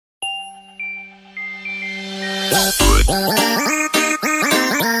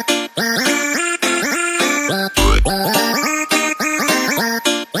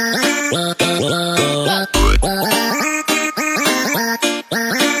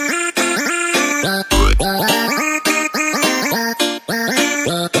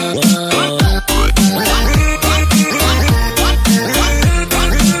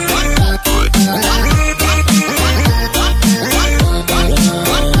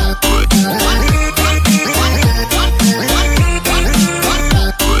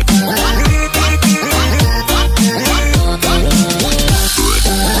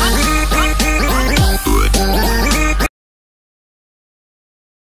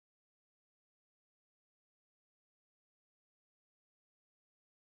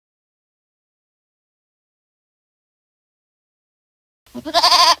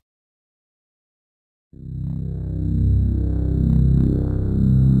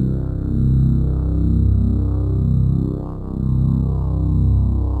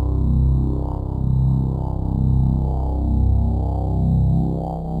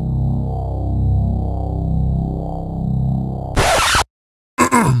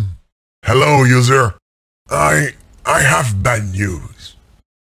Hello, user. I have bad news.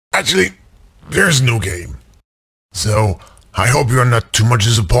 Actually, there's no game. So, I hope you're not too much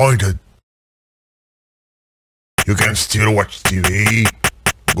disappointed. You can still watch TV,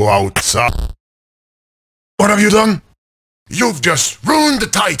 go outside. What have you done? You've just ruined the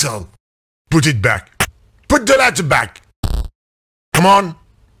title. Put it back. Put the letter back. Come on.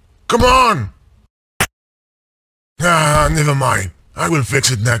 Come on. Ah, never mind. I will fix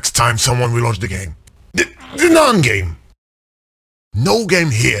it next time someone will launch the game. The non-game. No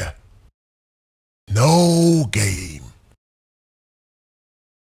game here. No game.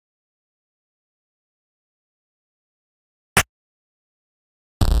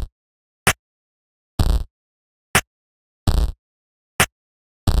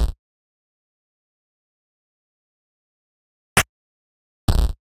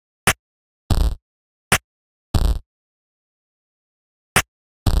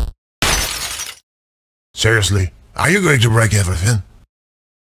 Seriously, are you going to break everything?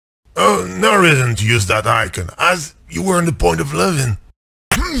 Oh, no reason to use that icon, as you were on the point of living.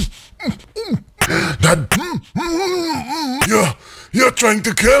 You're trying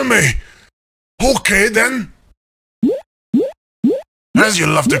to kill me. Okay then. As you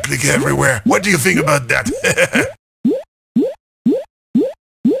love to click everywhere, what do you think about that?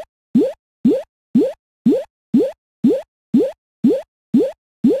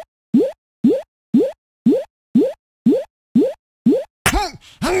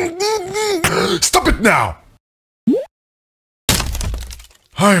 Stop it now!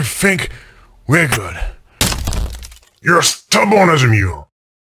 I think we're good. You're stubborn as a mule.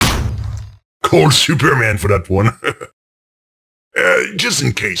 Call Superman for that one. Just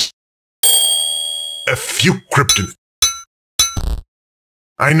in case. A few kryptonite.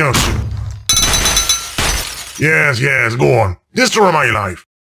 I know, sir. Yes, go on. Destroy my life.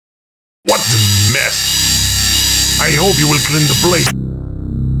 What a mess. I hope you will clean the place.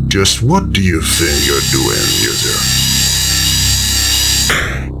 Just what do you think you're doing, user?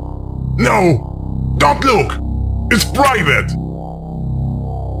 No! Don't look! It's private!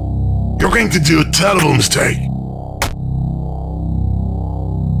 You're going to do a terrible mistake.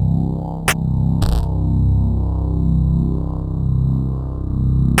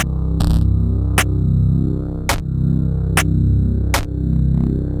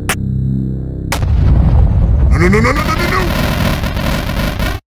 No!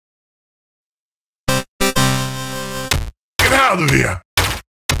 Out of here!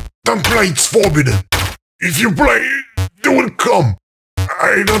 Don't play, it's forbidden. If you play, they will come.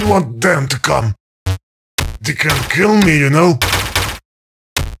 I don't want them to come. They can kill me, you know?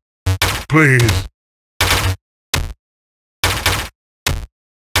 Please.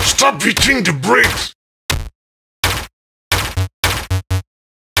 Stop hitting the bricks!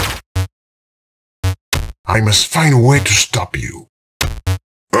 I must find a way to stop you.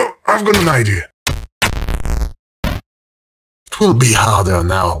 Oh, I've got an idea. It will be harder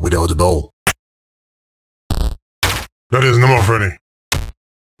now without the ball. That is no more funny.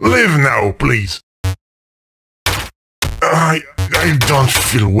 Leave now, please. I don't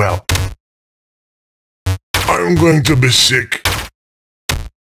feel well. I'm going to be sick.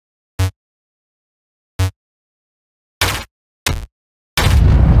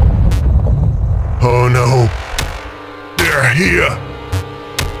 Oh no. They're here.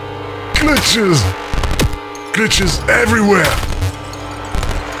 Glitches. Glitches everywhere.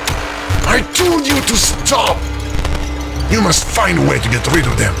 I told you to stop. You must find a way to get rid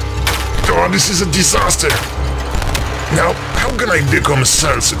of them. Oh, this is a disaster. Now, how can I become a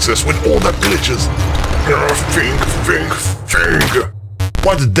sales success with all that glitches? Think.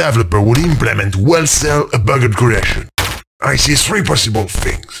 What developer would implement well-sell a bugged creation? I see three possible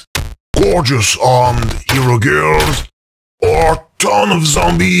things. Gorgeous armed hero girls, or ton of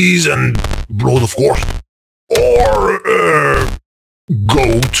zombies and blood, of course, or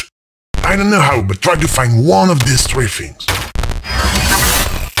goat. I don't know how, but try to find one of these three things.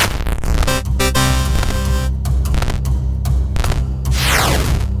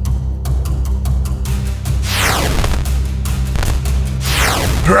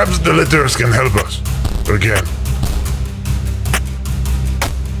 Perhaps the letters can help us. Again.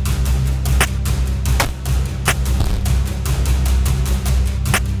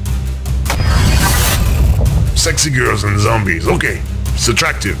 Sexy girls and zombies. Okay, it's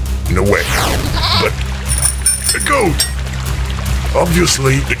attractive, in a way. But a goat!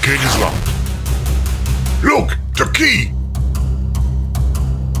 Obviously, the cage is locked. Look! The key!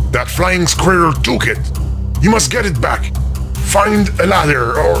 That flying squirrel took it. You must get it back. Find a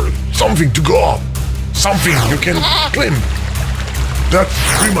ladder or something to go up. Something you can climb. That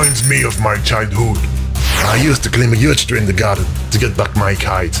reminds me of my childhood. I used to climb a huge tree in the garden to get back my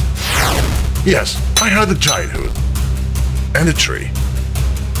kite. Yes, I had a childhood. And a tree.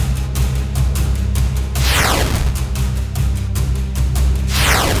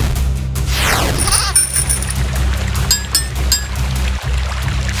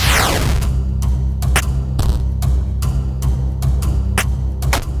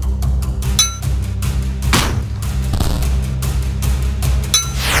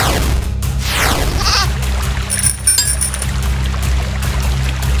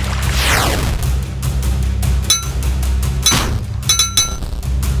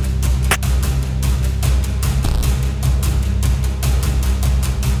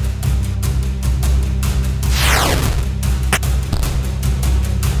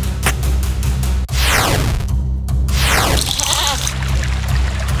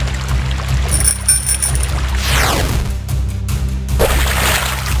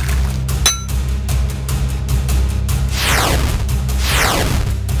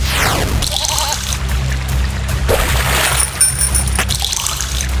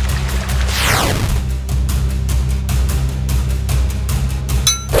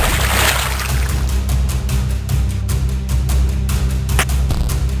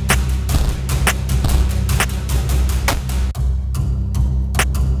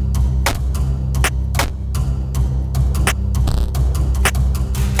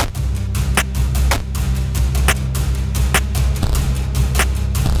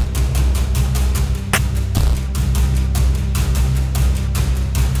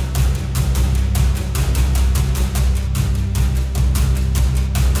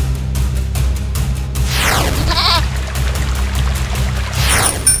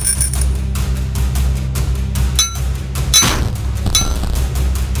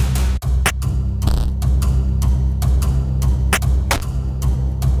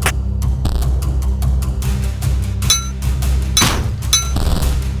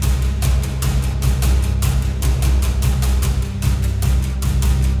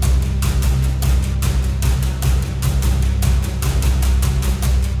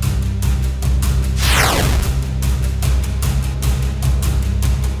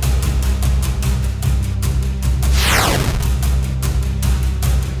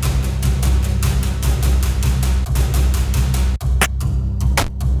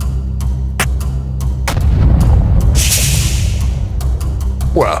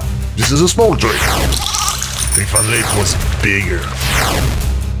 Well, this is a small tree. If only it was bigger.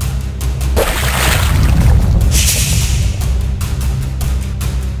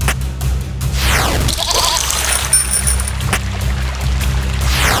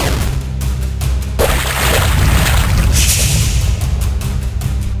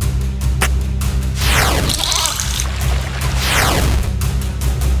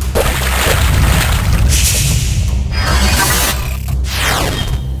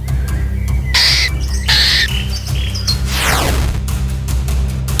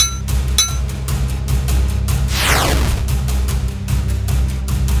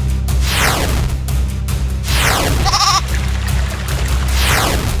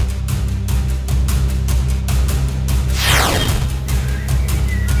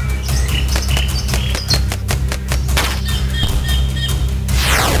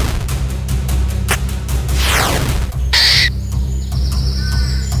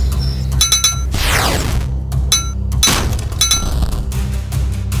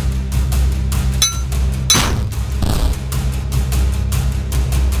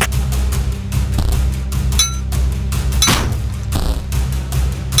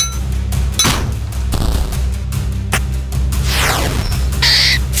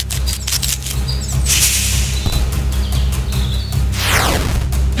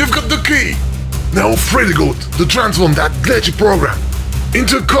 key! Now free the goat to transform that glitchy program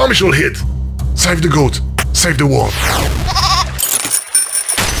into a commercial hit. Save the goat, save the world.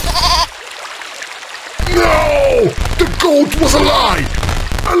 No! The goat was a lie!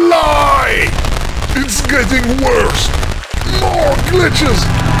 A lie! It's getting worse! More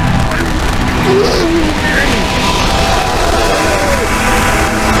glitches!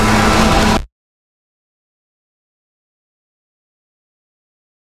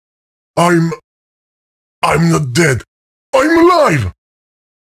 I'm not dead. I'm alive!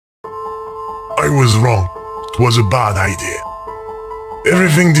 I was wrong. It was a bad idea.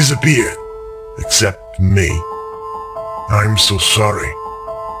 Everything disappeared. Except me. I'm so sorry.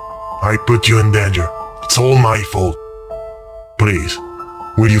 I put you in danger. It's all my fault. Please,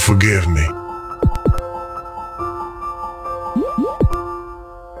 will you forgive me?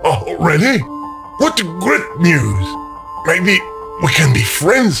 Already? What great news! Maybe we can be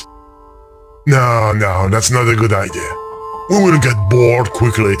friends? No, that's not a good idea. We will get bored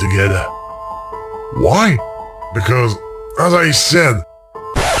quickly together. Why? Because, as I said,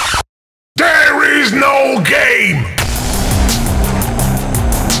 there is no game!